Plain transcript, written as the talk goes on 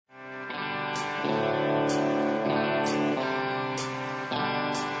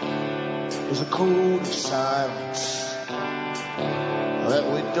There's a code of silence that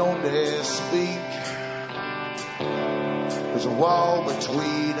we don't dare speak. There's a wall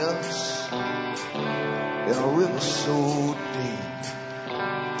between us and a river so deep.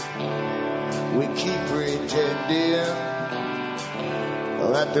 We keep pretending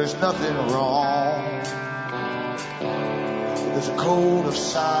that there's nothing wrong. There's a code of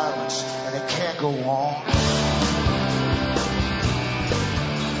silence and it can't go on.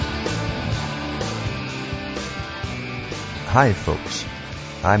 Hi folks,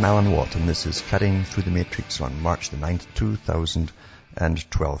 I'm Alan Watt and this is Cutting Through the Matrix on March the 9th,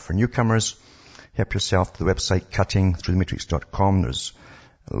 2012. For newcomers, help yourself to the website cuttingthroughthematrix.com. There's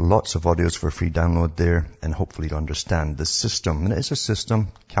lots of audios for free download there, and hopefully you'll understand the system. And it is a system,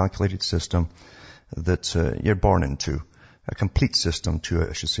 calculated system, that you're born into. A complete system to it,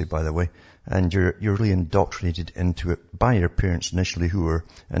 I should say, by the way. And you're really indoctrinated into it by your parents initially, who were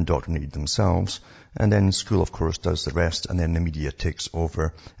indoctrinated themselves. And then school, of course, does the rest, and then the media takes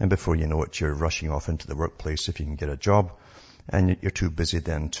over. And before you know it, you're rushing off into the workplace if you can get a job. And you're too busy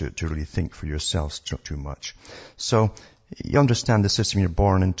then to really think for yourselves too much. So you understand the system you're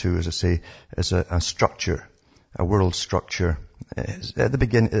born into, as I say, as a structure, a world structure. At the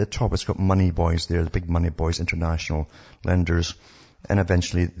beginning, at the top, it's got money boys there, the big money boys, international lenders, and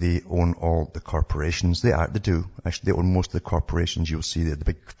eventually they own all the corporations. They do. Actually, they own most of the corporations you'll see there, the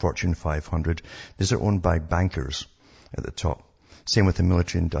big Fortune 500. These are owned by bankers at the top. Same with the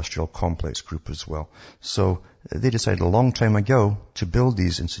military-industrial complex group as well. So they decided a long time ago to build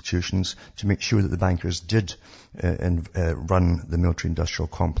these institutions to make sure that the bankers did run the military-industrial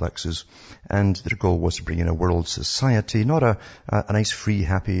complexes. And their goal was to bring in a world society, not a nice, free,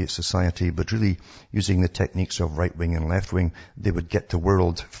 happy society, but really using the techniques of right-wing and left-wing. They would get the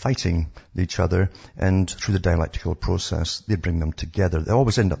world fighting each other, and through the dialectical process, they'd bring them together. They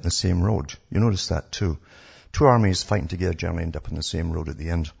always end up on the same road. You notice that too. Two armies fighting together generally end up on the same road at the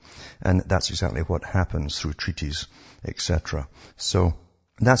end. And that's exactly what happens through treaties, etc. So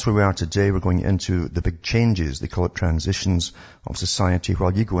that's where we are today. We're going into the big changes. They call it transitions of society.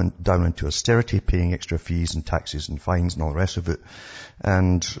 While you go down into austerity, paying extra fees and taxes and fines and all the rest of it.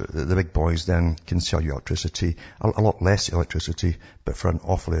 And the big boys then can sell you electricity, a lot less electricity, but for an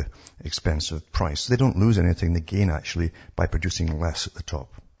awfully expensive price. They don't lose anything. They gain actually by producing less at the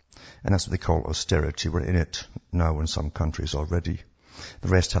top. And that's what they call austerity. We're in it now in some countries already. The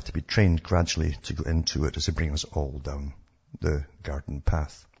rest have to be trained gradually to go into it as they bring us all down the garden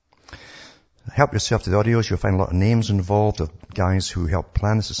path. Help yourself to the audios. You'll find a lot of names involved of guys who help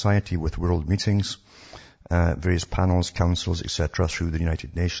plan the society with world meetings, various panels, councils, etc. through the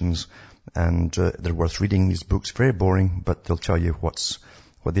United Nations. And they're worth reading, these books. Very boring, but they'll tell you what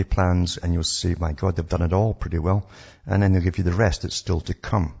they planned, and you'll say, my God, they've done it all pretty well. And then they'll give you the rest that's still to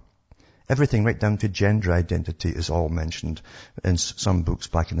come. Everything right down to gender identity is all mentioned in some books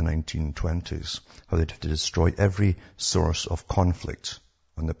back in the 1920s, how they'd have to destroy every source of conflict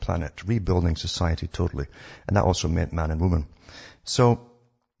on the planet, rebuilding society totally. And that also meant man and woman. So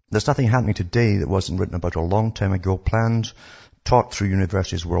there's nothing happening today that wasn't written about a long time ago, planned, taught through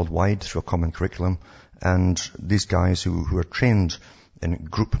universities worldwide through a common curriculum. And these guys who are trained in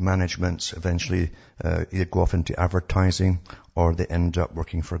group management eventually either go off into advertising, or they end up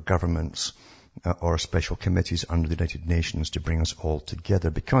working for governments or special committees under the United Nations to bring us all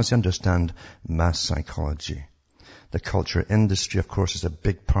together, because they understand mass psychology. The culture industry, of course, is a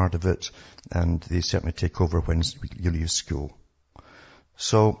big part of it, and they certainly take over when you leave school.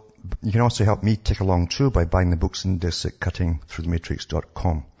 So you can also help me tick along too by buying the books and discs at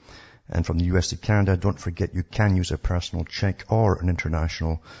cuttingthroughthematrix.com. And from the US to Canada, don't forget you can use a personal check or an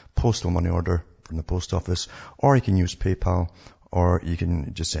international postal money order from the post office, or you can use PayPal, or you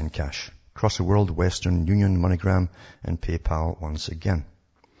can just send cash. Across the world, Western Union, MoneyGram, and PayPal once again.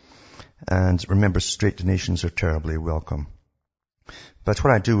 And remember, straight donations are terribly welcome. But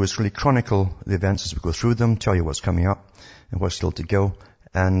what I do is really chronicle the events as we go through them, tell you what's coming up and what's still to go,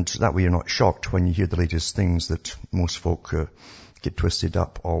 and that way you're not shocked when you hear the latest things that most folk get twisted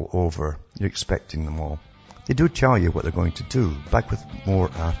up all over. You're expecting them all. They do tell you what they're going to do. Back with more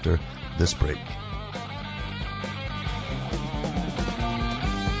after this break.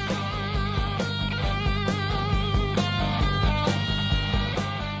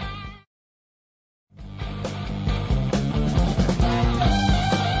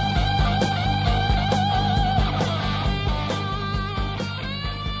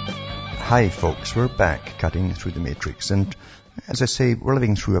 Hi folks, we're back cutting through the matrix, and as I say, we're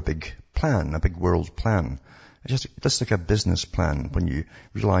living through a big plan, a big world plan, Just like a business plan, when you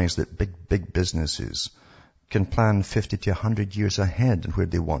realize that big businesses can plan 50 to 100 years ahead of where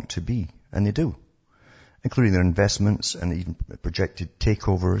they want to be. And they do. Including their investments and even projected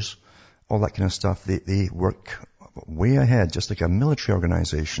takeovers, all that kind of stuff. They work way ahead, just like a military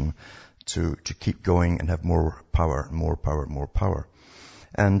organization, to keep going and have more power.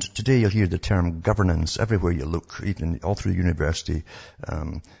 And today you'll hear the term governance everywhere you look, even all through university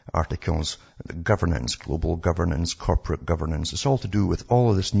articles. Governance, global governance, corporate governance. It's all to do with all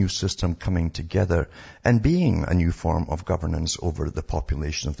of this new system coming together and being a new form of governance over the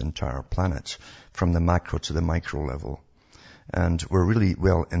population of the entire planet, from the macro to the micro level. And we're really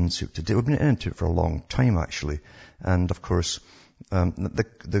well into it today. We've been into it for a long time, actually. And of course,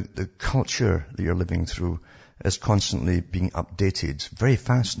 the culture that you're living through is constantly being updated very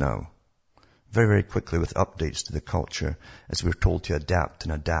fast now, very, very quickly, with updates to the culture, as we're told to adapt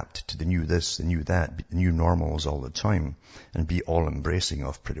to the new this, the new that, the new normals all the time, and be all embracing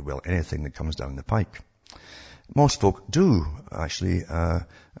of pretty well anything that comes down the pike. Most folk do actually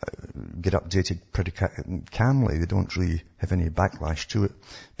get updated pretty calmly. They don't really have any backlash to it,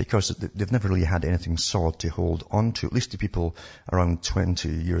 because they've never really had anything solid to hold on to, at least the people around 20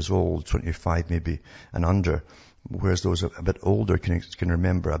 years old, 25 maybe, and under. Whereas those a bit older can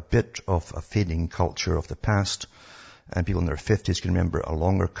remember a bit of a fading culture of the past, and people in their 50s can remember a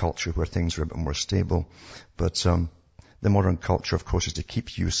longer culture where things are a bit more stable. But the modern culture, of course, is to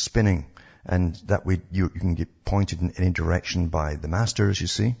keep you spinning. And that way you can get pointed in any direction by the masters, you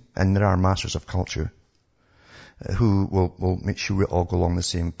see. And there are masters of culture who will make sure we all go along the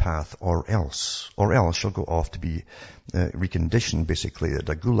same path, or else you'll go off to be reconditioned, basically, at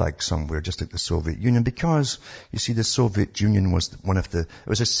a gulag somewhere, just like the Soviet Union. Because, you see, the Soviet Union was it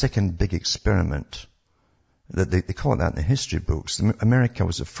was a second big experiment. They call it that in the history books. America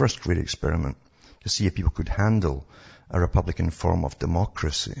was the first great experiment to see if people could handle a republican form of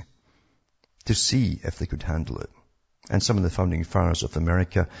democracy, to see if they could handle it. And some of the founding fathers of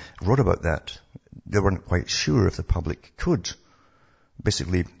America wrote about that. They weren't quite sure if the public could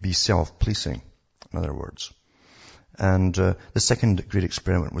basically be self-policing, in other words. And the second great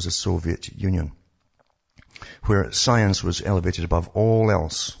experiment was the Soviet Union, where science was elevated above all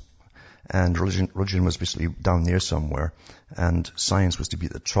else, and religion was basically down there somewhere, and science was to be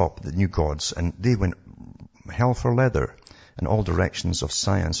at the top, the new gods, and they went hell for leather in all directions of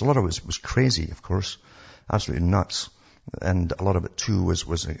science. A lot of it was crazy, of course, absolutely nuts. And a lot of it too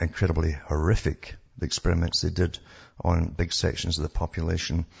was incredibly horrific, the experiments they did on big sections of the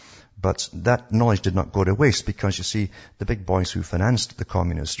population. But that knowledge did not go to waste, because, you see, the big boys who financed the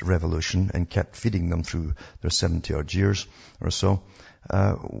communist revolution and kept feeding them through their 70-odd years or so,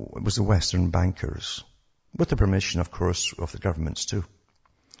 it was the Western bankers, with the permission, of course, of the governments too.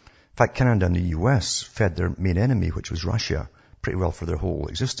 In fact, Canada and the US fed their main enemy, which was Russia, pretty well for their whole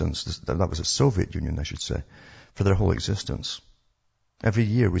existence. That was the Soviet Union, I should say, for their whole existence. Every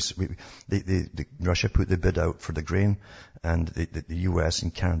year, Russia put the bid out for the grain, and the US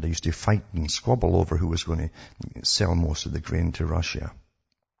and Canada used to fight and squabble over who was going to sell most of the grain to Russia.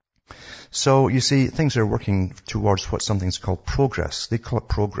 So, you see, things are working towards what something's called progress. They call it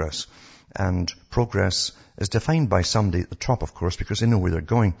progress. And progress is defined by somebody at the top, of course, because they know where they're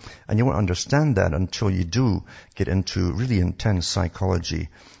going. And you won't understand that until you do get into really intense psychology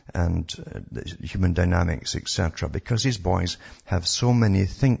and human dynamics, etc. Because these boys have so many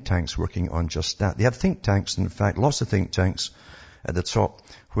think tanks working on just that. They have think tanks, in fact, lots of think tanks at the top,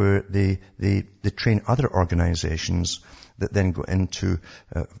 where they train other organizations that then go into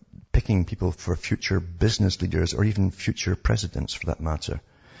picking people for future business leaders, or even future presidents, for that matter.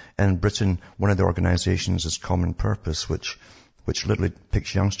 In Britain, one of the organizations is Common Purpose, which literally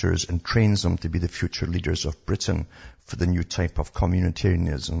picks youngsters and trains them to be the future leaders of Britain for the new type of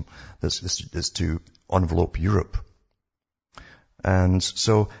communitarianism that's to envelope Europe. And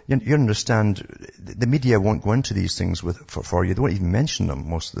so you understand, the media won't go into these things for you. They won't even mention them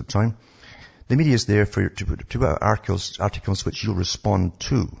most of the time. The media is there to put out articles which you'll respond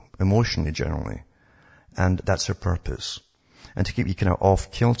to emotionally, generally. And that's their purpose. And to keep you kind of off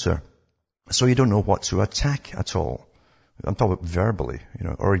kilter, so you don't know what to attack at all. I'm talking about verbally,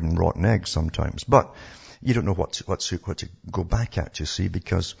 or even rotten eggs sometimes. But you don't know what to go back at, you see,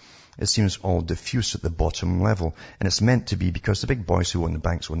 because it seems all diffuse at the bottom level. And it's meant to be, because the big boys who own the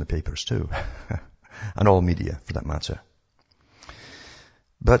banks own the papers too. And all media, for that matter.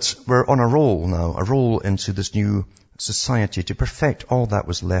 But we're on a roll now, a roll into this new society to perfect all that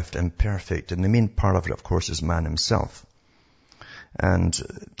was left imperfect. And the main part of it, of course, is man himself. And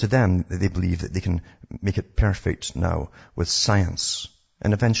to them, they believe that they can make it perfect now with science.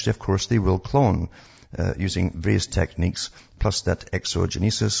 And eventually, of course, they will clone using various techniques, plus that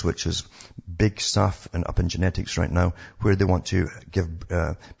exogenesis, which is big stuff and up in genetics right now, where they want to give,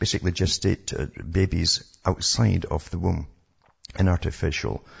 basically gestate babies outside of the womb in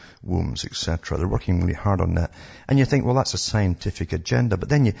artificial wombs, etc. They're working really hard on that. And you think, well, that's a scientific agenda. But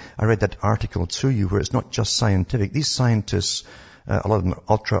then I read that article to you where it's not just scientific. These scientists, a lot of them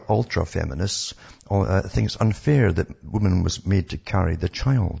are ultra feminists, think it's unfair that woman was made to carry the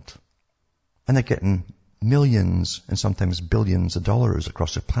child. And they're getting millions and sometimes billions of dollars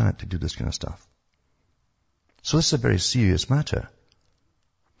across the planet to do this kind of stuff. So this is a very serious matter.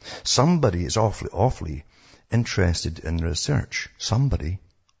 Somebody is awfully interested in research. Somebody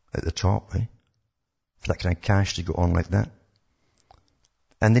at the top, for that kind of cash to go on like that.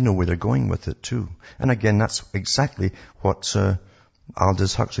 And they know where they're going with it too. And again, that's exactly what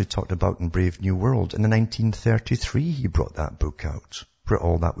Aldous Huxley talked about in Brave New World. In 1933, he brought that book out, where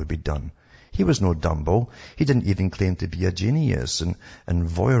all that would be done. He was no Dumbo. He didn't even claim to be a genius and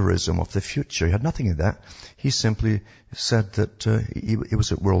voyeurism of the future. He had nothing of that. He simply said that he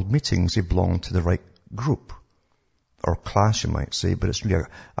was at world meetings. He belonged to the right group. Or class, you might say, but it's really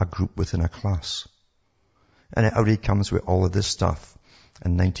a group within a class. And out he comes with all of this stuff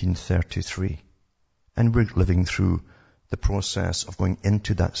in 1933. And we're living through the process of going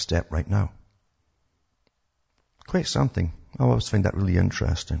into that step right now. Quite something. I always find that really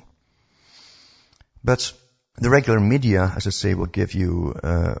interesting. But the regular media, as I say, will give you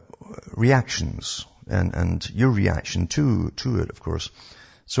reactions and your reaction to it, of course.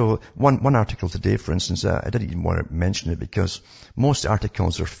 So one article today, for instance, I didn't even want to mention it because most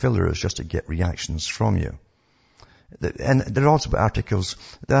articles are fillers just to get reactions from you. And there are also articles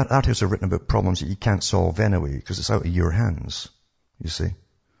are written about problems that you can't solve anyway because it's out of your hands, you see.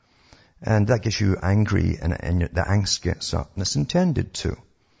 And that gets you angry and the angst gets up. And it's intended to.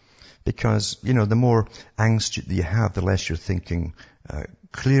 Because, the more angst you have, the less you're thinking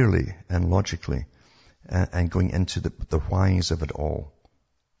clearly and logically and going into the whys of it all.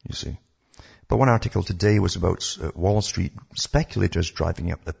 You see. But one article today was about Wall Street speculators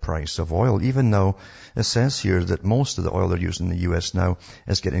driving up the price of oil, even though it says here that most of the oil they're using in the US now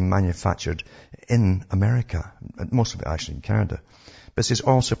is getting manufactured in America. Most of it actually in Canada. But it says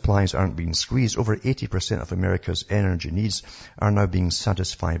oil supplies aren't being squeezed. Over 80% of America's energy needs are now being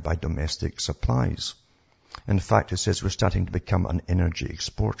satisfied by domestic supplies. In fact, it says we're starting to become an energy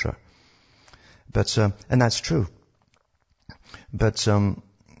exporter. But, and that's true. But,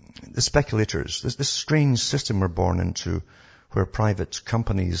 the speculators, this strange system we're born into where private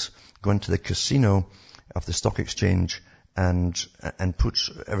companies go into the casino of the stock exchange and put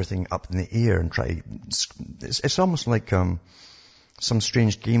everything up in the air and try. It's almost like some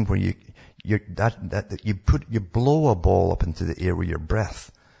strange game where you blow a ball up into the air with your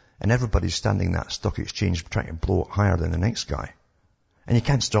breath, and everybody's standing in that stock exchange trying to blow it higher than the next guy, and you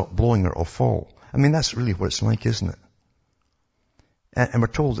can't stop blowing or it'll fall. I mean, that's really what it's like, isn't it? And we're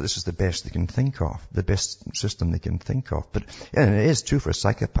told that this is the best they can think of, the best system they can think of. But and it is too for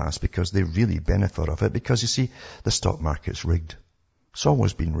psychopaths because they really benefit of it. Because you see, the stock market's rigged. It's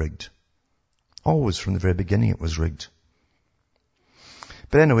always been rigged. Always from the very beginning it was rigged.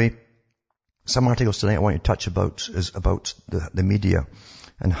 But anyway, some articles tonight I want to touch about is about the media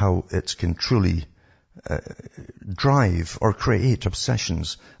and how it can truly drive or create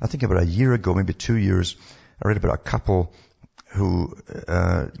obsessions. I think about a year ago, maybe 2 years, I read about a couple who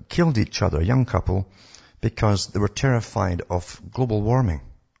killed each other, a young couple, because they were terrified of global warming.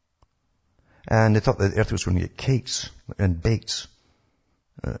 And they thought that the earth was going to get caked and baked,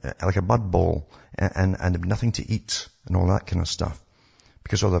 like a mud ball, and there'd be nothing to eat and all that kind of stuff.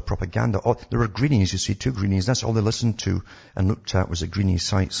 Because all the propaganda, there were greenies, you see, 2 greenies, that's all they listened to and looked at was the greenie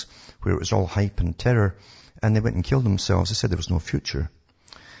sites where it was all hype and terror, and they went and killed themselves. They said there was no future.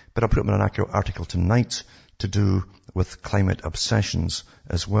 But I'll put up in an article tonight to do with climate obsessions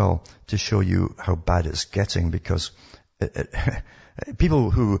as well, to show you how bad it's getting, because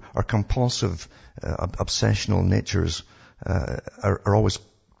people who are compulsive, obsessional natures are always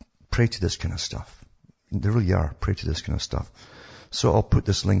prey to this kind of stuff. They really are prey to this kind of stuff. So I'll put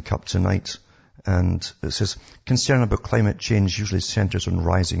this link up tonight, and it says, concern about climate change usually centers on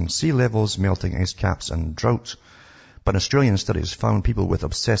rising sea levels, melting ice caps and drought. But Australian studies found people with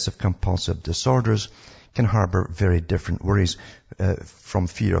obsessive compulsive disorders can harbor very different worries, from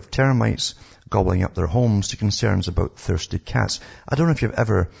fear of termites gobbling up their homes to concerns about thirsty cats. I don't know if you've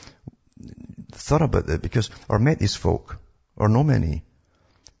ever thought about that, or met these folk, or know many.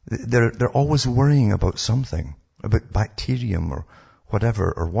 They're always worrying about something, about bacterium or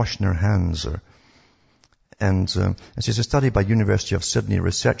whatever, or washing their hands, And it says a study by University of Sydney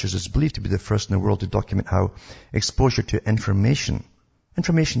researchers is believed to be the first in the world to document how exposure to information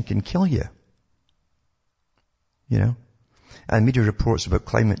can kill you. You know? And media reports about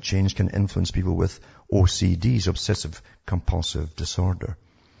climate change can influence people with OCDs, obsessive compulsive disorder.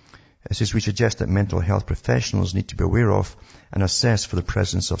 It says we suggest that mental health professionals need to be aware of and assess for the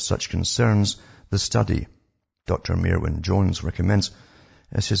presence of such concerns. The study, Dr. Merwin Jones recommends.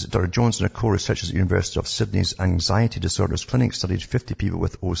 It says that Dr. Jones and her co-researchers at the University of Sydney's Anxiety Disorders Clinic studied 50 people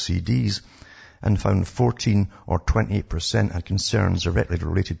with OCDs and found 14 or 28% had concerns directly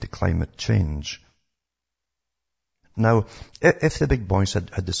related to climate change. Now, if the big boys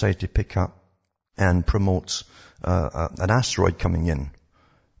had decided to pick up and promote an asteroid coming in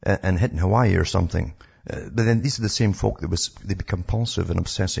and hitting Hawaii or something, but then these are the same folk they'd be compulsive and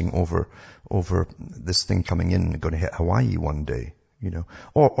obsessing over this thing coming in and going to hit Hawaii one day, you know,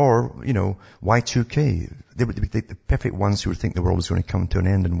 or you know, Y2K. They would be the perfect ones who would think the world was going to come to an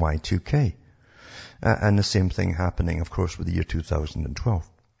end in Y2K, and the same thing happening, of course, with the year 2012.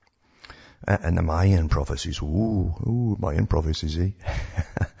 And the Mayan prophecies. Ooh, Mayan prophecies, eh?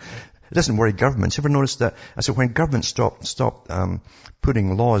 It doesn't worry governments. You ever notice that? I said, when governments stop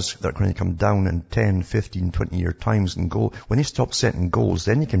putting laws that are going to come down in 10, 15, 20 year times and when they stop setting goals,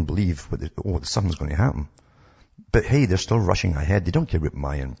 then you can believe something's going to happen. But hey, they're still rushing ahead. They don't care about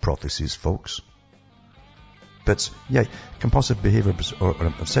Mayan prophecies, folks. But yeah, compulsive behavior or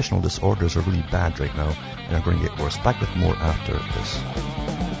obsessional disorders are really bad right now and are going to get worse. Back with more after this.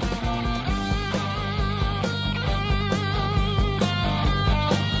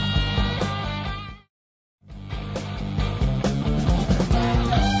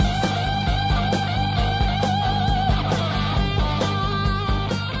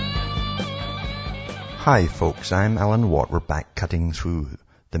 Hi folks, I'm Alan Watt. We're back cutting through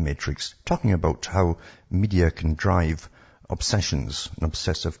the matrix, talking about how media can drive obsessions and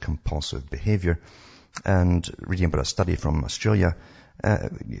obsessive compulsive behavior, and reading about a study from Australia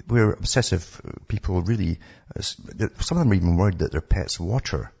where obsessive people really, some of them are even worried that their pet's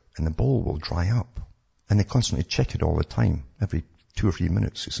water in the bowl will dry up, and they constantly check it all the time, every 2 or 3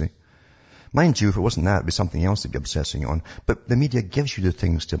 minutes, you see. Mind you, if it wasn't that, it'd be something else to be obsessing on. But the media gives you the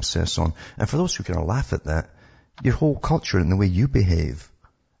things to obsess on. And for those who kind of laugh at that, your whole culture and the way you behave,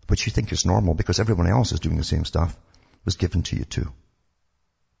 which you think is normal because everyone else is doing the same stuff, was given to you too.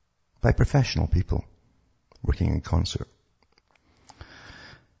 By professional people working in concert.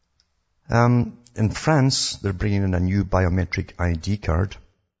 In France, they're bringing in a new biometric ID card.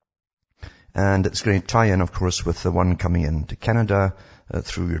 And it's going to tie in, of course, with the one coming into Canada,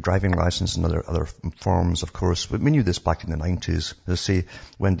 through your driving license and other forms, of course. We knew this back in the 90s. As I say,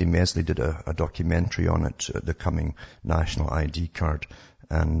 Wendy Mesley did a documentary on it, the coming national ID card.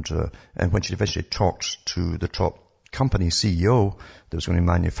 And when she eventually talked to the top company CEO that was going to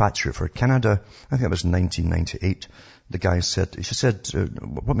manufacture it for Canada, I think it was 1998, she said,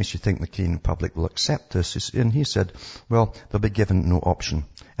 what makes you think the Canadian public will accept this? And he said, well, they'll be given no option.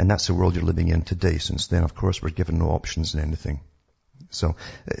 And that's the world you're living in today. Since then, of course, we're given no options in anything. So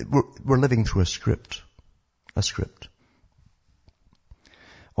we're living through a script.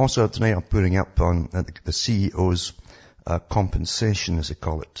 Also tonight I'm putting up on the CEO's compensation, as they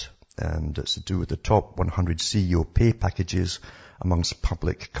call it. And it's to do with the top 100 CEO pay packages amongst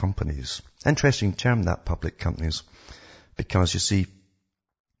public companies. Interesting term, that, public companies. Because you see,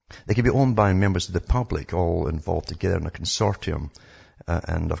 they can be owned by members of the public, all involved together in a consortium,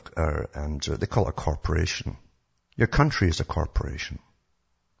 and they call it a corporation. Your country is a corporation.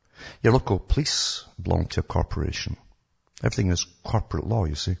 Your local police belong to a corporation. Everything is corporate law,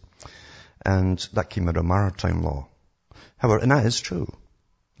 you see. And that came out of maritime law. However, and that is true.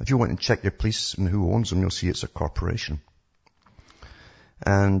 If you want to check your police and who owns them, you'll see it's a corporation.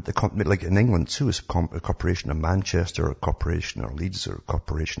 And like in England too, it's a corporation of Manchester, or a corporation of Leeds, or a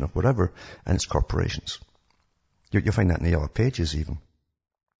corporation of whatever, and it's corporations. You'll find that in the Yellow Pages even.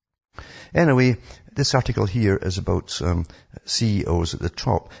 Anyway, this article here is about CEOs at the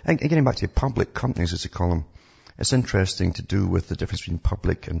top. And getting back to public companies, as they call them, it's interesting to do with the difference between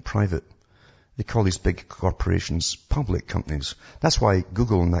public and private. They call these big corporations public companies. That's why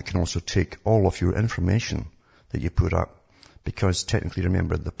Google and that can also take all of your information that you put up. Because technically,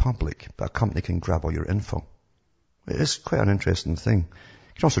 remember, the public, but a company can grab all your info. It's quite an interesting thing.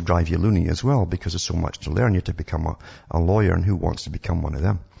 It can also drive you loony as well, because there's so much to learn. You have to become a lawyer, and who wants to become one of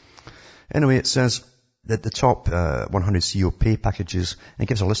them? Anyway, it says that the top 100 CEO pay packages, and it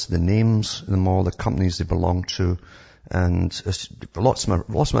gives a list of the names of them all, the companies they belong to, and lots of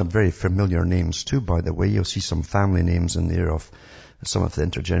them are very familiar names too, by the way. You'll see some family names in there of some of the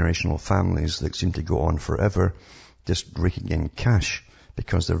intergenerational families that seem to go on forever, just raking in cash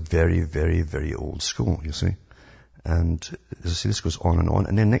because they're very, very, very old school, you see. And as I say, this goes on.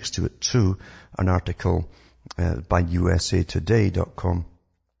 And then next to it too, an article by usatoday.com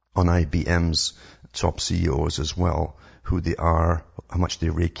on IBM's top CEOs as well, who they are, how much they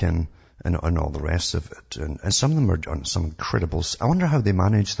rake in, and all the rest of it. And some of them are on some incredible... I wonder how they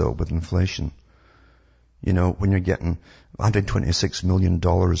manage, though, with inflation. You know, when you're getting $126 million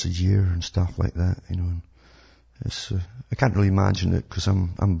a year and stuff like that, you know. It's, I can't really imagine it because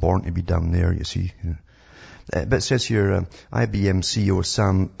I'm born to be down there, you see. But it says here, IBM CEO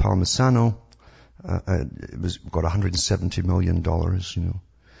Sam Palmisano got $170 million, you know.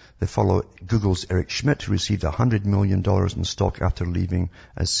 They follow Google's Eric Schmidt, who received $100 million in stock after leaving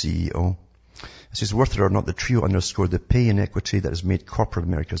as CEO. It says, worth it or not, the trio underscored the pay inequity that has made corporate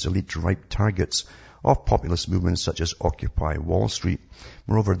America's elite ripe targets of populist movements such as Occupy Wall Street.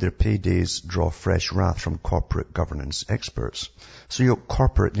 Moreover, their paydays draw fresh wrath from corporate governance experts. So you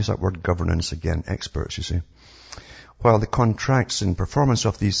corporate, use that word governance again, experts, you see. While the contracts and performance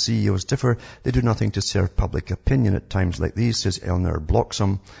of these CEOs differ, they do nothing to serve public opinion at times like these, says Eleanor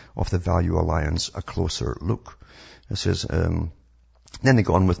Bloxham of the Value Alliance, a closer look. It says, then they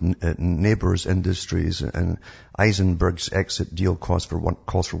go on with Neighbors Industries, and Eisenberg's exit deal calls for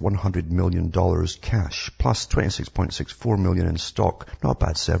 $100 million cash, plus $26.64 million in stock. Not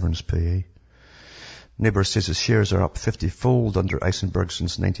bad severance pay, eh? Neighbors says its shares are up 50-fold under Eisenberg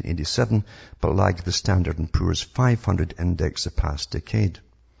since 1987, but lag the Standard & Poor's 500 index the past decade.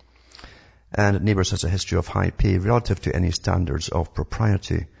 And Neighbors has a history of high pay relative to any standards of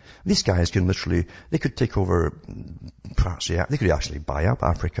propriety. These guys can literally, they could take over, perhaps, yeah, they could actually buy up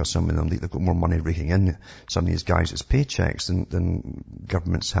Africa, some of them. They've got more money raking in some of these guys' paychecks than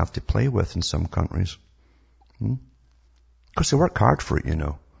governments have to play with in some countries. Of course, they work hard for it, you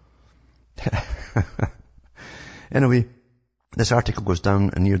know. Anyway, this article goes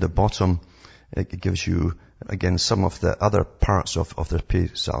down, and near the bottom it gives you again some of the other parts of their pay,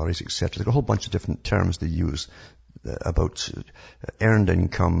 salaries, etc. They've got a whole bunch of different terms they use about earned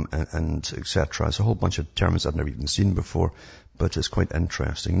income and etc. It's a whole bunch of terms I've never even seen before, but it's quite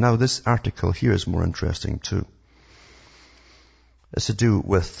interesting. Now this article here is more interesting too. It's to do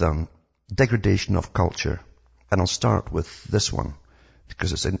with degradation of culture, and I'll start with this one,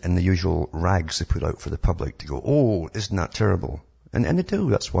 because it's in the usual rags they put out for the public to go, oh, isn't that terrible? And they do,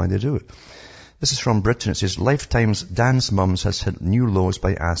 that's why they do it. This is from Britain. It says, Lifetime's Dance Mums has hit new lows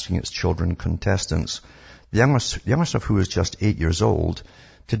by asking its children contestants, the youngest of who is just 8 years old,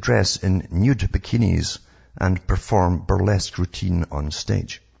 to dress in nude bikinis and perform burlesque routine on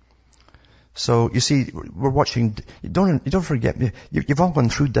stage. So, you see, we're watching, don't forget, you've all gone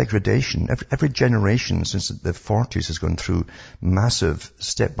through degradation. Every generation since the 40s has gone through massive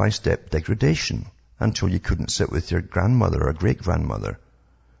step-by-step degradation until you couldn't sit with your grandmother or great-grandmother.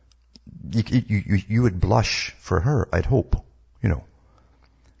 You would blush for her, I'd hope, you know.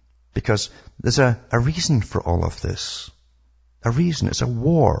 Because there's a reason for all of this. A reason. It's a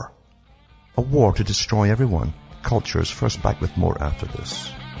war. A war to destroy everyone. Cultures. First, back with more after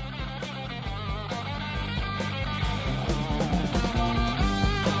this.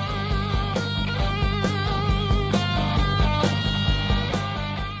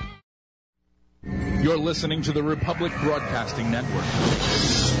 You're listening to the Republic Broadcasting Network,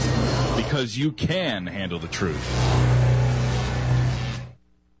 because you can handle the truth.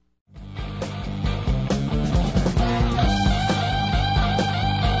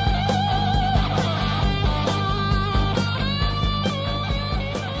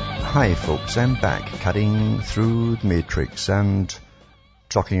 Hi folks, I'm back cutting through the matrix and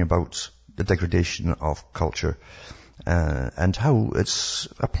talking about the degradation of culture. And how it's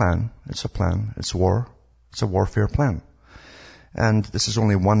a plan, it's war, it's a warfare plan. And this is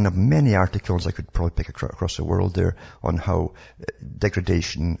only one of many articles I could probably pick across the world there on how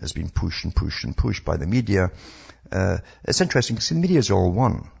degradation has been pushed and pushed and pushed by the media. It's interesting because the media is all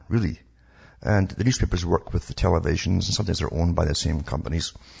one, really. And the newspapers work with the televisions, and sometimes they're owned by the same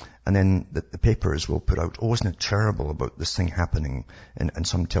companies. And then the papers will put out, oh, isn't it terrible about this thing happening in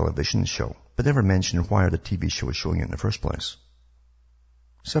some television show? But never mention why the TV show is showing it in the first place.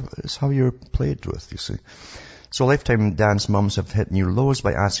 So it's how you're played with, you see. So Lifetime Dance Mums have hit new lows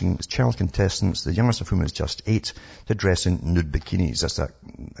by asking child contestants, the youngest of whom is just 8, to dress in nude bikinis. That's that,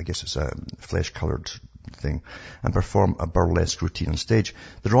 I guess it's a flesh-colored thing, and perform a burlesque routine on stage.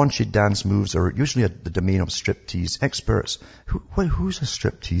 The raunchy dance moves are usually the domain of striptease experts. Who's a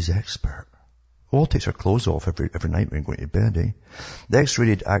striptease expert? All takes our clothes off every night when we're going to bed, eh? The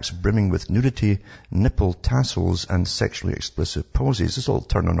X-rated acts brimming with nudity, nipple tassels, and sexually explicit poses. This will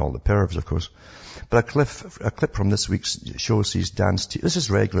turn on all the pervs, of course. But a clip from this week's show sees this is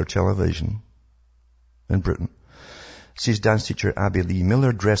regular television in Britain. Sees dance teacher Abby Lee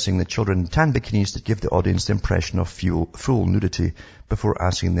Miller dressing the children in tan bikinis to give the audience the impression of full nudity before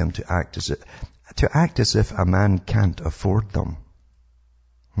asking them to act as if a man can't afford them.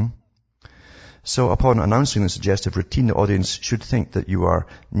 So upon announcing the suggestive routine, the audience should think that you are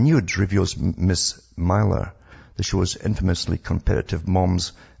nude, reveals Miss Myler. The show's infamously competitive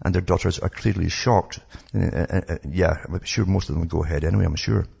moms and their daughters are clearly shocked. Yeah, I'm sure most of them will go ahead anyway, I'm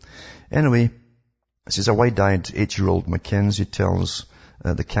sure. Anyway, this is a wide-eyed 8-year-old Mackenzie tells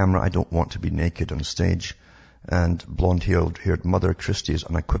the camera, I don't want to be naked on stage. And blonde-haired mother Christy is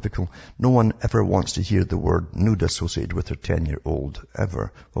unequivocal. No one ever wants to hear the word nude associated with their 10-year-old,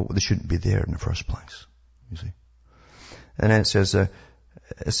 ever. Well, they shouldn't be there in the first place, you see. And then it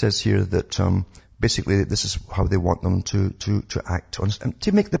says here that, basically this is how they want them to act on,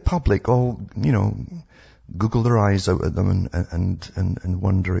 to make the public all, Google their eyes out at them and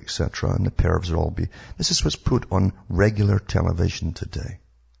wonder, etc. And the pervs will all be. This is what's put on regular television today.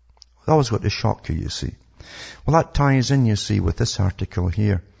 It's always got to shock you, you see. Well, that ties in, you see, with this article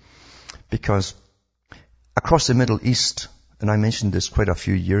here. Because across the Middle East, and I mentioned this quite a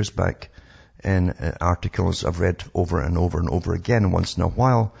few years back in articles I've read over and over and over again once in a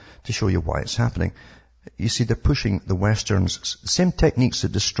while to show you why it's happening. You see, they're pushing the Westerns. Same techniques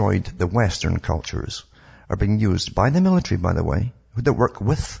that destroyed the Western cultures are being used by the military, by the way, that work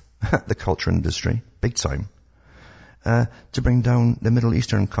with the culture industry, big time, to bring down the Middle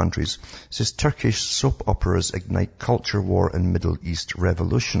Eastern countries. It says Turkish soap operas ignite culture war in Middle East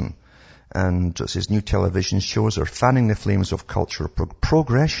revolution. And it says new television shows are fanning the flames of cultural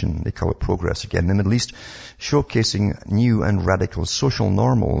progression. They call it progress again in the Middle East, showcasing new and radical social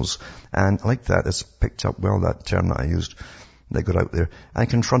normals. And I like that. It's picked up well, that term that I used. They got out there. And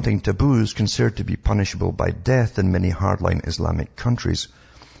confronting taboos considered to be punishable by death in many hardline Islamic countries.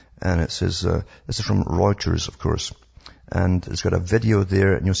 And it says, this is from Reuters, of course. And it's got a video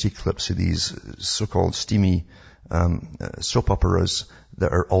there, and you'll see clips of these so-called steamy soap operas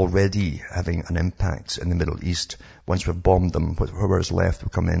that are already having an impact in the Middle East. Once we've bombed them, whoever's left will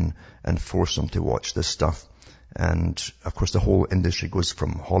come in and force them to watch this stuff. And, of course, the whole industry goes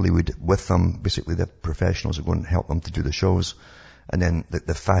from Hollywood with them. Basically, the professionals are going to help them to do the shows. And then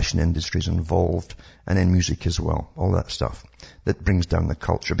the fashion industry is involved. And then music as well. All that stuff that brings down the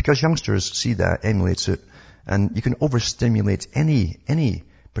culture. Because youngsters see that, emulates it. And you can overstimulate any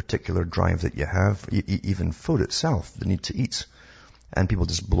particular drive that you have, even food itself, the need to eat. And people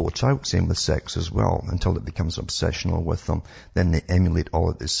just blow it out, same with sex as well, until it becomes obsessional with them. Then they emulate all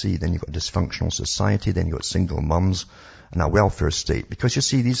that they see. Then you've got a dysfunctional society, then you've got single mums and a welfare state. Because you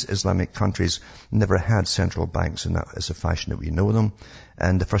see, these Islamic countries never had central banks in that as a fashion that we know them.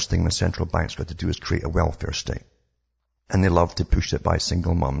 And the first thing the central bank's got to do is create a welfare state. And they love to push it by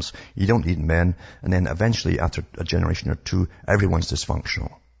single mums. You don't need men. And then eventually, after a generation or two, everyone's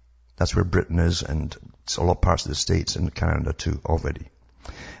dysfunctional. That's where Britain is, and it's a lot of parts of the States and Canada too already.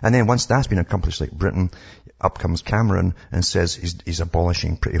 And then once that's been accomplished, like Britain, up comes Cameron and says he's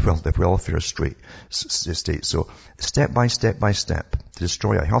abolishing pretty well the welfare state. So step by step, to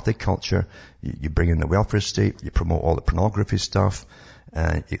destroy a healthy culture, you bring in the welfare state, you promote all the pornography stuff,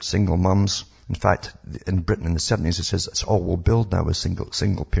 single mums. In fact, in Britain in the 70s, it says it's all we'll build now with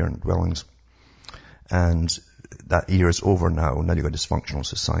single parent dwellings. And that era is over now. Now you've got a dysfunctional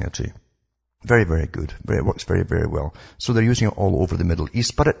society. Very, very good. It works very, very well. So they're using it all over the Middle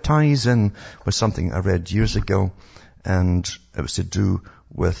East, but it ties in with something I read years ago, and it was to do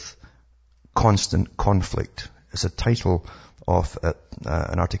with constant conflict. It's a title of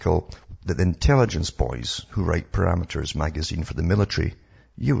an article that the intelligence boys who write Parameters magazine for the military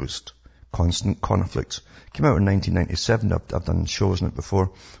used. Constant conflict. Came out in 1997. I've done shows on it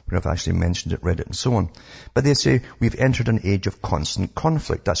before where I've actually mentioned it, read it, and so on. But they say we've entered an age of constant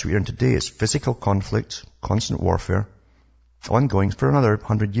conflict. That's what we're in today. It's physical conflict, constant warfare, ongoing for another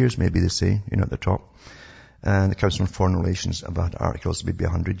 100 years, maybe they say, at the top. And the Council on Foreign Relations have had articles maybe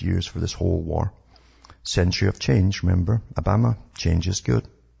 100 years for this whole war. Century of change, remember? Obama, change is good.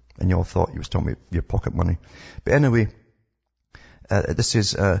 And you all thought he was talking about your pocket money. But anyway, this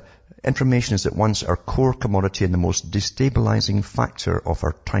is information is at once our core commodity and the most destabilizing factor of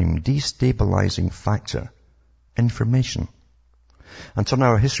our time. Destabilizing factor. Information. Until now,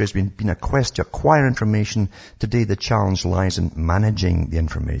 our history has been a quest to acquire information. Today, the challenge lies in managing the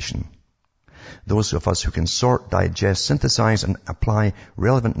information. Those of us who can sort, digest, synthesize, and apply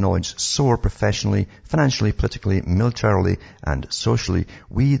relevant knowledge soar professionally, financially, politically, militarily, and socially.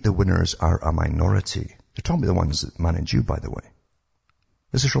 We, the winners, are a minority. They're talking about the ones that manage you, by the way.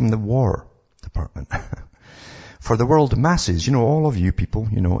 This is from the War Department. For the world masses, all of you people,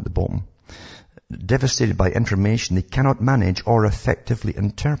 at the bottom, devastated by information they cannot manage or effectively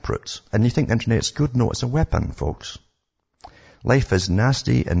interpret. And you think the internet's good? No, it's a weapon, folks. Life is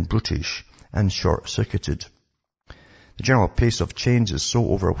nasty and brutish and short-circuited. The general pace of change is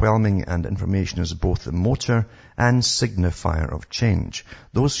so overwhelming, and information is both the motor and signifier of change.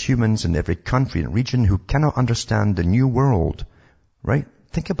 Those humans in every country and region who cannot understand the new world, right?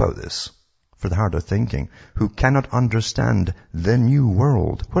 Think about this for the harder thinking. Who cannot understand the new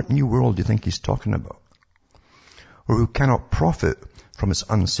world. What new world do you think he's talking about? Or who cannot profit from its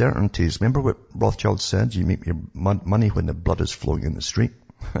uncertainties. Remember what Rothschild said? You make your money when the blood is flowing in the street.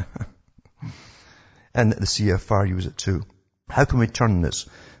 And the CFR use it too. How can we turn this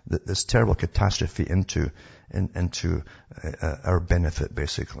terrible catastrophe into our benefit,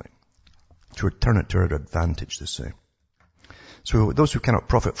 basically? To turn it to our advantage, they say. So those who cannot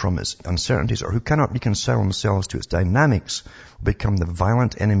profit from its uncertainties or who cannot reconcile themselves to its dynamics will become the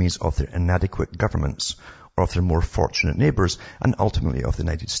violent enemies of their inadequate governments or of their more fortunate neighbors and ultimately of the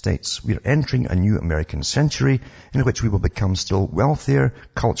United States. We are entering a new American century in which we will become still wealthier,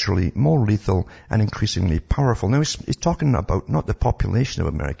 culturally more lethal and increasingly powerful. Now he's talking about not the population of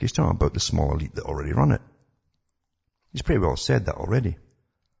America, he's talking about the small elite that already run it. He's pretty well said that already.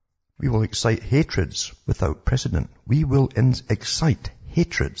 We will excite hatreds without precedent. We will excite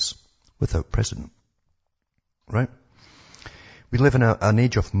hatreds without precedent. Right? We live in an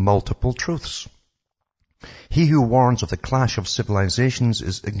age of multiple truths. He who warns of the clash of civilizations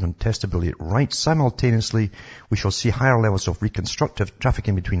is incontestably right. Simultaneously, we shall see higher levels of reconstructive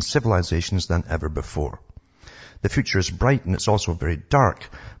trafficking between civilizations than ever before. The future is bright and it's also very dark.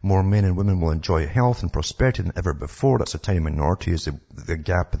 More men and women will enjoy health and prosperity than ever before. That's a tiny minority as the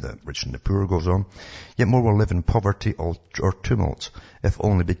gap of the rich and the poor goes on. Yet more will live in poverty or tumult, if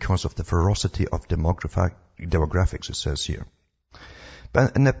only because of the ferocity of demographics, it says here.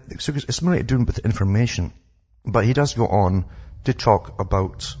 But so it's mainly to do with information. But he does go on to talk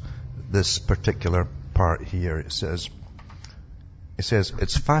about this particular part here. It says,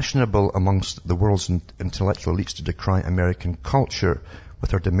 it's fashionable amongst the world's intellectual elites to decry American culture,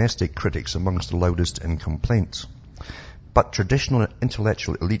 with our domestic critics amongst the loudest in complaints. But traditional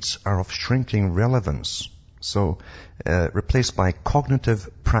intellectual elites are of shrinking relevance. So, replaced by cognitive,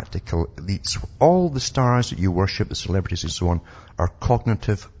 practical elites. All the stars that you worship, the celebrities and so on, are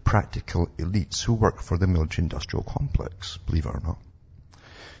cognitive, practical elites who work for the military-industrial complex, believe it or not.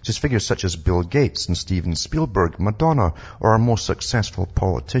 Just figures such as Bill Gates and Steven Spielberg, Madonna, or our most successful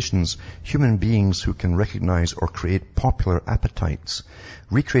politicians, human beings who can recognize or create popular appetites,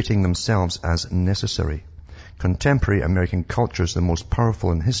 recreating themselves as necessary. Contemporary American culture is the most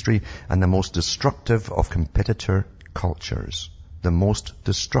powerful in history and the most destructive of competitor cultures. The most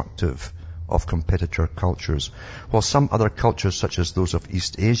destructive of competitor cultures. While some other cultures, such as those of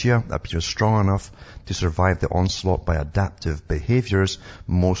East Asia, appear strong enough to survive the onslaught by adaptive behaviors,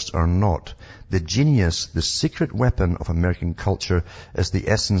 most are not. The genius, the secret weapon of American culture is the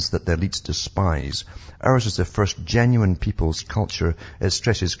essence that the elites despise. Ours is the first genuine people's culture. It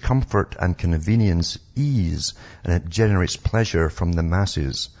stresses comfort and convenience, ease, and it generates pleasure from the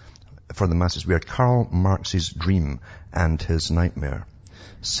masses. For the masses, we are Karl Marx's dream and his nightmare.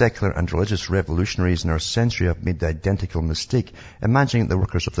 Secular and religious revolutionaries in our century have made the identical mistake, imagining that the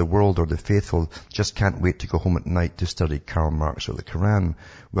workers of the world or the faithful just can't wait to go home at night to study Karl Marx or the Quran.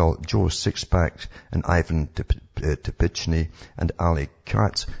 Well, Joe Sixpack and Ivan Tipichny and Ali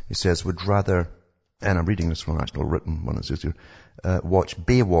Katz, he says, would rather, and I'm reading this one, actually written one, it says here, watch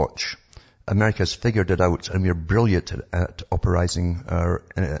Baywatch. America has figured it out and we are brilliant at operating our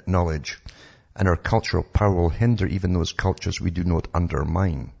knowledge. And our cultural power will hinder even those cultures we do not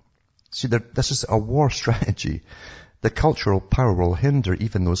undermine. See, this is a war strategy. The cultural power will hinder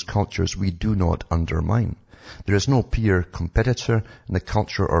even those cultures we do not undermine. There is no peer competitor in the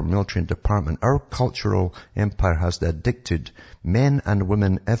culture or military department. Our cultural empire has the addicted men and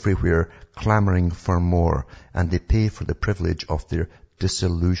women everywhere clamoring for more, and they pay for the privilege of their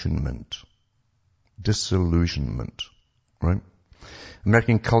disillusionment. Disillusionment, right?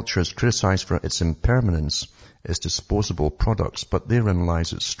 American culture is criticized for its impermanence, its disposable products, but therein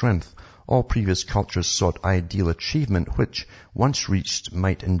lies its strength. All previous cultures sought ideal achievement which, once reached,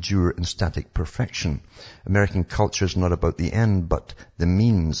 might endure in static perfection. American culture is not about the end, but the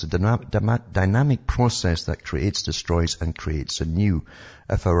means, a dynamic process that creates, destroys, and creates anew.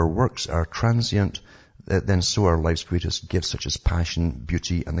 If our works are transient, then so are life's greatest gifts such as passion,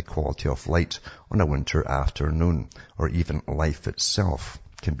 beauty, and the quality of light on a winter afternoon, or even life itself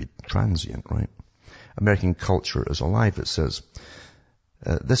can be transient, right? American culture is alive, it says.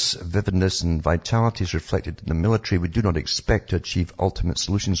 This vividness and vitality is reflected in the military. We do not expect to achieve ultimate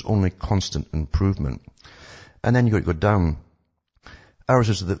solutions, only constant improvement. And then you've got to go down. Ours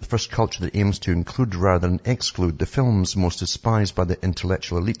is the first culture that aims to include rather than exclude. The films most despised by the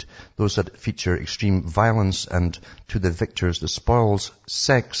intellectual elite, those that feature extreme violence and to the victors the spoils,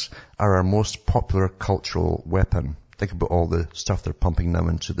 sex, are our most popular cultural weapon. Think about all the stuff they're pumping now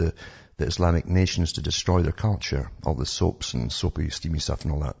into the Islamic nations to destroy their culture. All the soaps and soapy, steamy stuff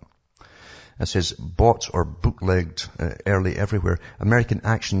and all that. It says, bought or bootlegged early everywhere. American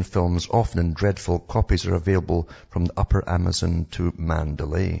action films, often in dreadful copies, are available from the upper Amazon to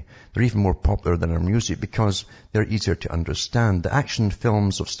Mandalay. They're even more popular than our music because they're easier to understand. The action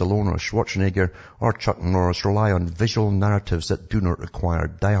films of Stallone or Schwarzenegger or Chuck Norris rely on visual narratives that do not require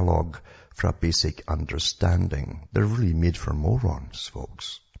dialogue for a basic understanding. They're really made for morons,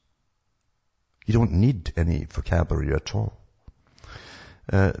 folks. You don't need any vocabulary at all.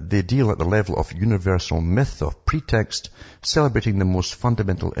 They deal at the level of universal myth, of pretext, celebrating the most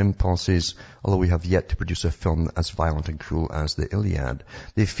fundamental impulses, although we have yet to produce a film as violent and cruel as the Iliad.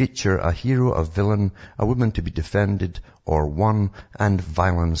 They feature a hero, a villain, a woman to be defended or won, and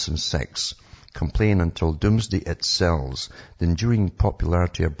violence and sex. Complain until doomsday it sells. The enduring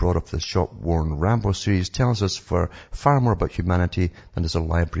popularity abroad of the shop-worn Rambo series tells us far more about humanity than is a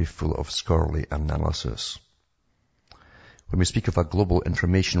library full of scholarly analysis. When we speak of a global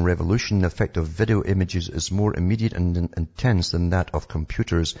information revolution, the effect of video images is more immediate and intense than that of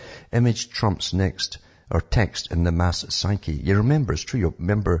computers. Image trumps text in the mass psyche. You remember, it's true, you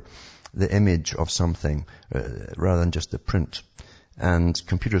remember the image of something rather than just the print. And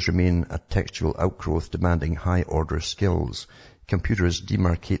computers remain a textual outgrowth demanding high-order skills. Computers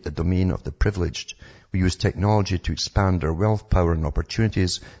demarcate the domain of the privileged. We use technology to expand our wealth, power, and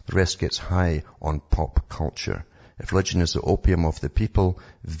opportunities. The rest gets high on pop culture. If religion is the opium of the people,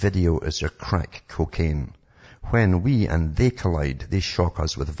 video is their crack cocaine. When we and they collide, they shock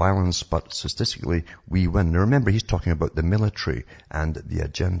us with violence, but statistically, we win. Now remember, he's talking about the military and the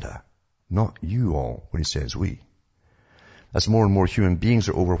agenda. Not you all, when he says we. As more and more human beings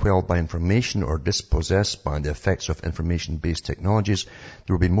are overwhelmed by information or dispossessed by the effects of information-based technologies,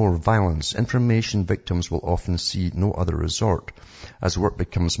 there will be more violence. Information victims will often see no other resort. As work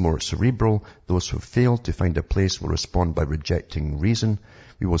becomes more cerebral, those who fail to find a place will respond by rejecting reason.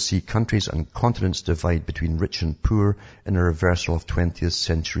 We will see countries and continents divide between rich and poor in a reversal of 20th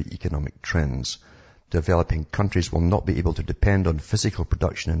century economic trends. Developing countries will not be able to depend on physical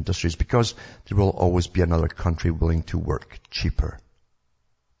production industries because there will always be another country willing to work cheaper.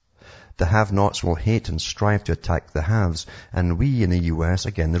 The have-nots will hate and strive to attack the haves, and we in the U.S.,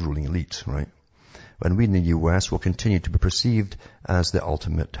 again the ruling elite, right? And we in the U.S. will continue to be perceived as the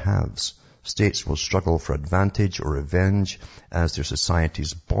ultimate haves. States will struggle for advantage or revenge as their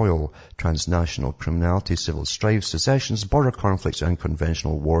societies boil. Transnational criminality, civil strife, secessions, border conflicts, and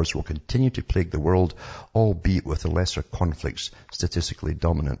conventional wars will continue to plague the world, albeit with the lesser conflicts statistically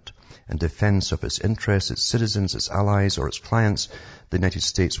dominant. In defense of its interests, its citizens, its allies, or its clients, the United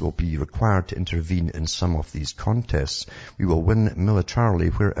States will be required to intervene in some of these contests. We will win militarily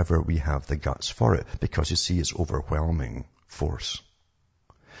wherever we have the guts for it, because you see it's overwhelming force.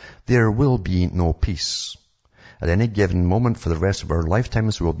 There will be no peace. At any given moment for the rest of our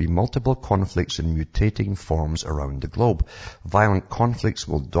lifetimes, there will be multiple conflicts in mutating forms around the globe. Violent conflicts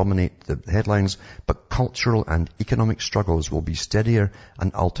will dominate the headlines, but cultural and economic struggles will be steadier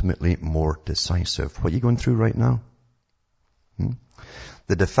and ultimately more decisive. What are you going through right now?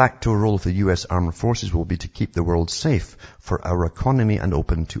 The de facto role of the U.S. Armed Forces will be to keep the world safe for our economy and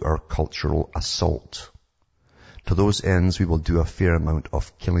open to our cultural assault. To those ends, we will do a fair amount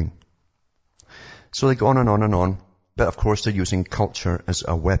of killing. So they go on and on and on. But of course, they're using culture as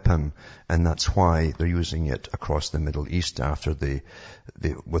a weapon, and that's why they're using it across the Middle East after they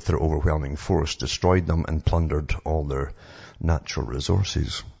with their overwhelming force, destroyed them and plundered all their natural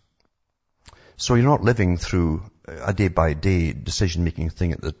resources. So you're not living through a day-by-day decision-making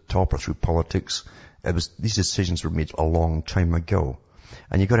thing at the top or through politics. These decisions were made a long time ago.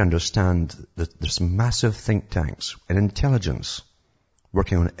 And you've got to understand that there's massive think tanks and intelligence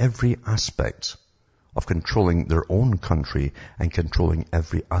working on every aspect of controlling their own country and controlling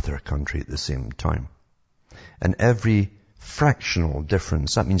every other country at the same time. And every fractional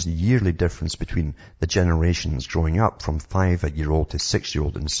difference, that means the yearly difference between the generations growing up from 5-year-old to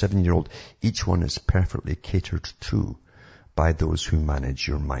 6-year-old and 7-year-old, each one is perfectly catered to by those who manage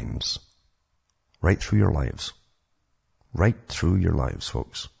your minds. Right through your lives. Right through your lives,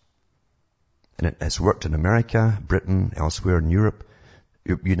 folks. And it has worked in America, Britain, elsewhere in Europe.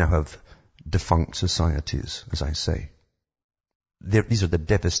 You now have defunct societies, as I say. These are the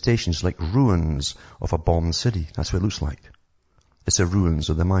devastations, like ruins of a bombed city. That's what it looks like. It's the ruins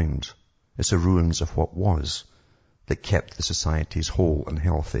of the mind. It's the ruins of what was that kept the societies whole and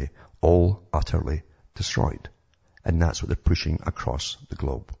healthy, all utterly destroyed. And that's what they're pushing across the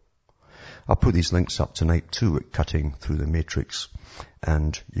globe. I'll put these links up tonight too at Cutting Through the Matrix,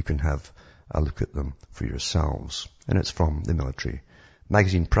 and you can have a look at them for yourselves. And it's from the military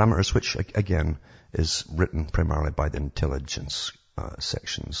magazine Parameters, which again is written primarily by the intelligence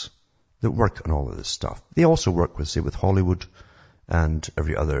sections that work on all of this stuff. They also work with, say, with Hollywood and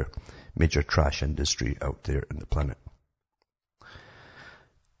every other major trash industry out there in the planet.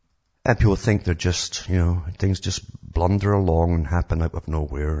 And people think they're just, things just blunder along and happen out of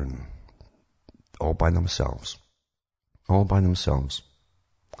nowhere and all by themselves. All by themselves.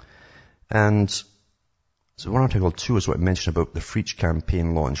 And so one article too is what I mentioned about the Freech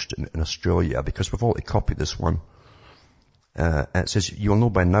campaign launched in Australia, because we've already copied this one. And it says, you'll know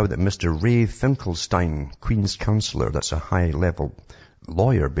by now that Mr. Ray Finkelstein, Queen's Counsellor, that's a high-level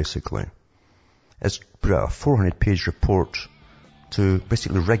lawyer basically, has put out a 400-page report to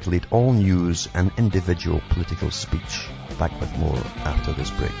basically regulate all news and individual political speech. Back with more after this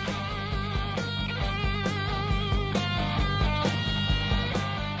break.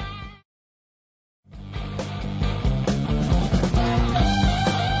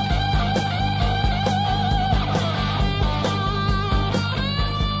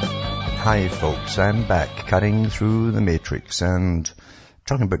 Hi folks, I'm back cutting through the matrix and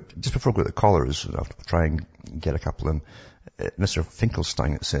talking about, just before I go to the callers, I'll try and get a couple in. Mr.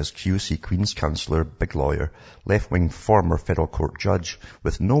 Finkelstein, it says, QC, Queen's Counsellor, big lawyer, left-wing former federal court judge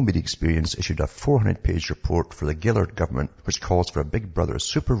with no media experience, issued a 400-page report for the Gillard government which calls for a big brother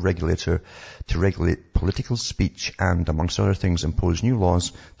super regulator to regulate political speech and, amongst other things, impose new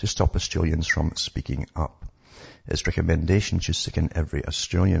laws to stop Australians from speaking up. Its recommendation should stick in every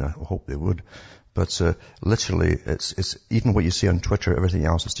Australian. I hope they would. But literally, it's even what you say on Twitter, everything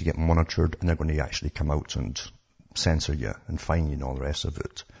else is to get monitored, and they're going to actually come out and censor you and fine you and all the rest of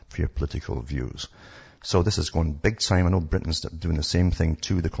it for your political views. So this is going big time. I know Britain's doing the same thing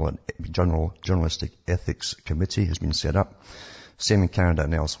too. They call it Journalistic Ethics Committee has been set up. Same in Canada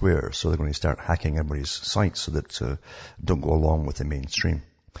and elsewhere. So they're going to start hacking everybody's sites so that don't go along with the mainstream.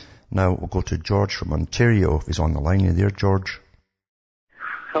 Now we'll go to George from Ontario. If he's on the line, are you there, George?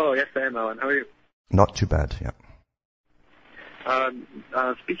 Hello, yes I am, Alan. How are you? Not too bad, yeah.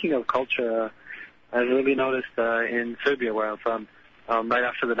 Speaking of culture, I've really noticed in Serbia, where I'm from, right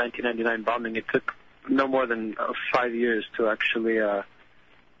after the 1999 bombing, it took no more than 5 years to actually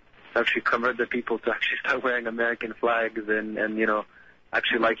convert the people to actually start wearing American flags and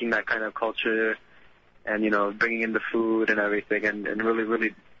actually liking that kind of culture and, bringing in the food and everything and really,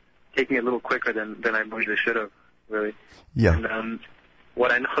 really taking it a little quicker than I believe they should have, really. Yeah. And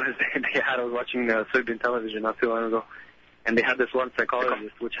what I noticed, I was watching Serbian television not too long ago, and they had this one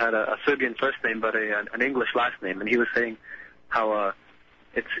psychologist which had a Serbian first name but an English last name, and he was saying how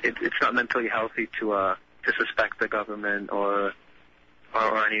it's not mentally healthy to suspect the government or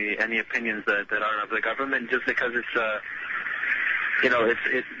any opinions that aren't of the government, just because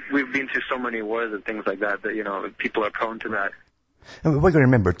we've been through so many wars and things like that people are prone to that. And what you got to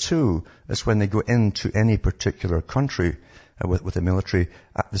remember too is when they go into any particular country with the military,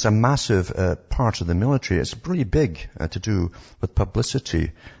 there's a massive part of the military. It's pretty big to do with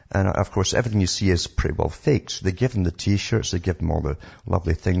publicity. And of course, everything you see is pretty well faked. So they give them the T-shirts, they give them all the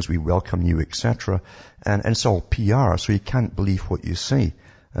lovely things, we welcome you, etc. And it's all PR, so you can't believe what you see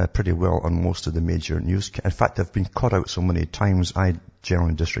pretty well on most of the major news. In fact, I've been caught out so many times, I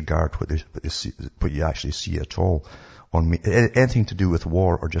generally disregard what you actually see at all. On me, anything to do with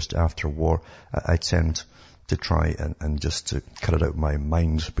war or just after war, I tend to try and just to cut it out of my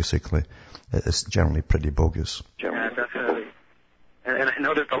mind, basically. It's generally pretty bogus. Yeah, definitely. And I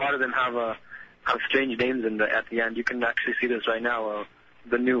noticed a lot of them have strange names at the end. You can actually see this right now.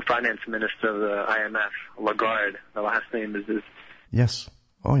 The new finance minister of the IMF, Lagarde, the last name is Yes.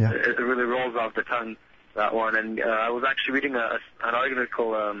 Oh, yeah. It really rolls off the tongue, that one. And I was actually reading an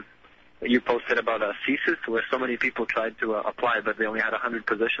article you posted about CSIS, where so many people tried to apply, but they only had 100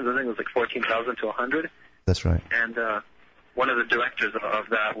 positions. I think it was like 14,000 to 100. That's right. And one of the directors of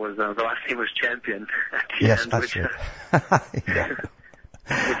that was, the last name was Champion at the yes, end. That's which, right. Yeah.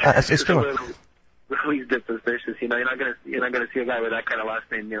 Which is a little least bit suspicious. You're not gonna see a guy with that kind of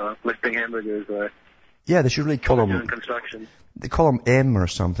last name, lifting hamburgers or yeah, they should really call him construction. They call him M or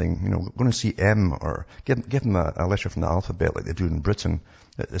something. We're going to see M, or give him a letter from the alphabet like they do in Britain.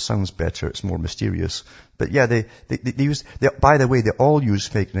 It sounds better. It's more mysterious. But yeah, they use. By the way, they all use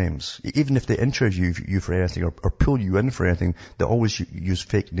fake names. Even if they interview you for anything or pull you in for anything, they always use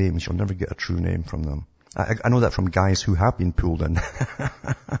fake names. You'll never get a true name from them. I know that from guys who have been pulled in. I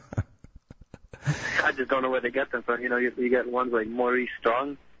just don't know where they get them from. You get ones like Maurice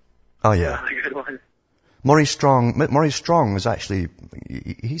Strong. Oh yeah. Good one. Maurice Strong is actually,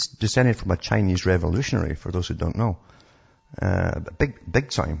 he's descended from a Chinese revolutionary, for those who don't know. Big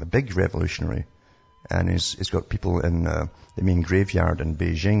time, a big revolutionary. And he's got people in the main graveyard in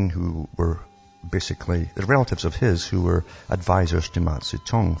Beijing who were basically the relatives of his who were advisors to Mao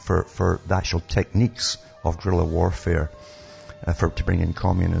Zedong for the actual techniques of guerrilla warfare to bring in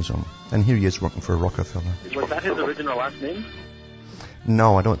communism. And here he is working for Rockefeller. Was that his original last name?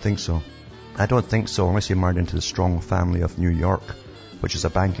 No, I don't think so. Unless he married into the Strong family of New York, which is a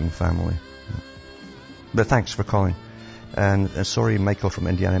banking family. But thanks for calling. And sorry, Michael from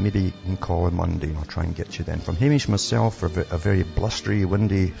Indiana, maybe you can call on Monday and I'll try and get you then. From Hamish myself, for a very blustery,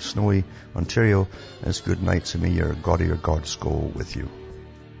 windy, snowy Ontario, it's good night to me. Your God or your gods go with you.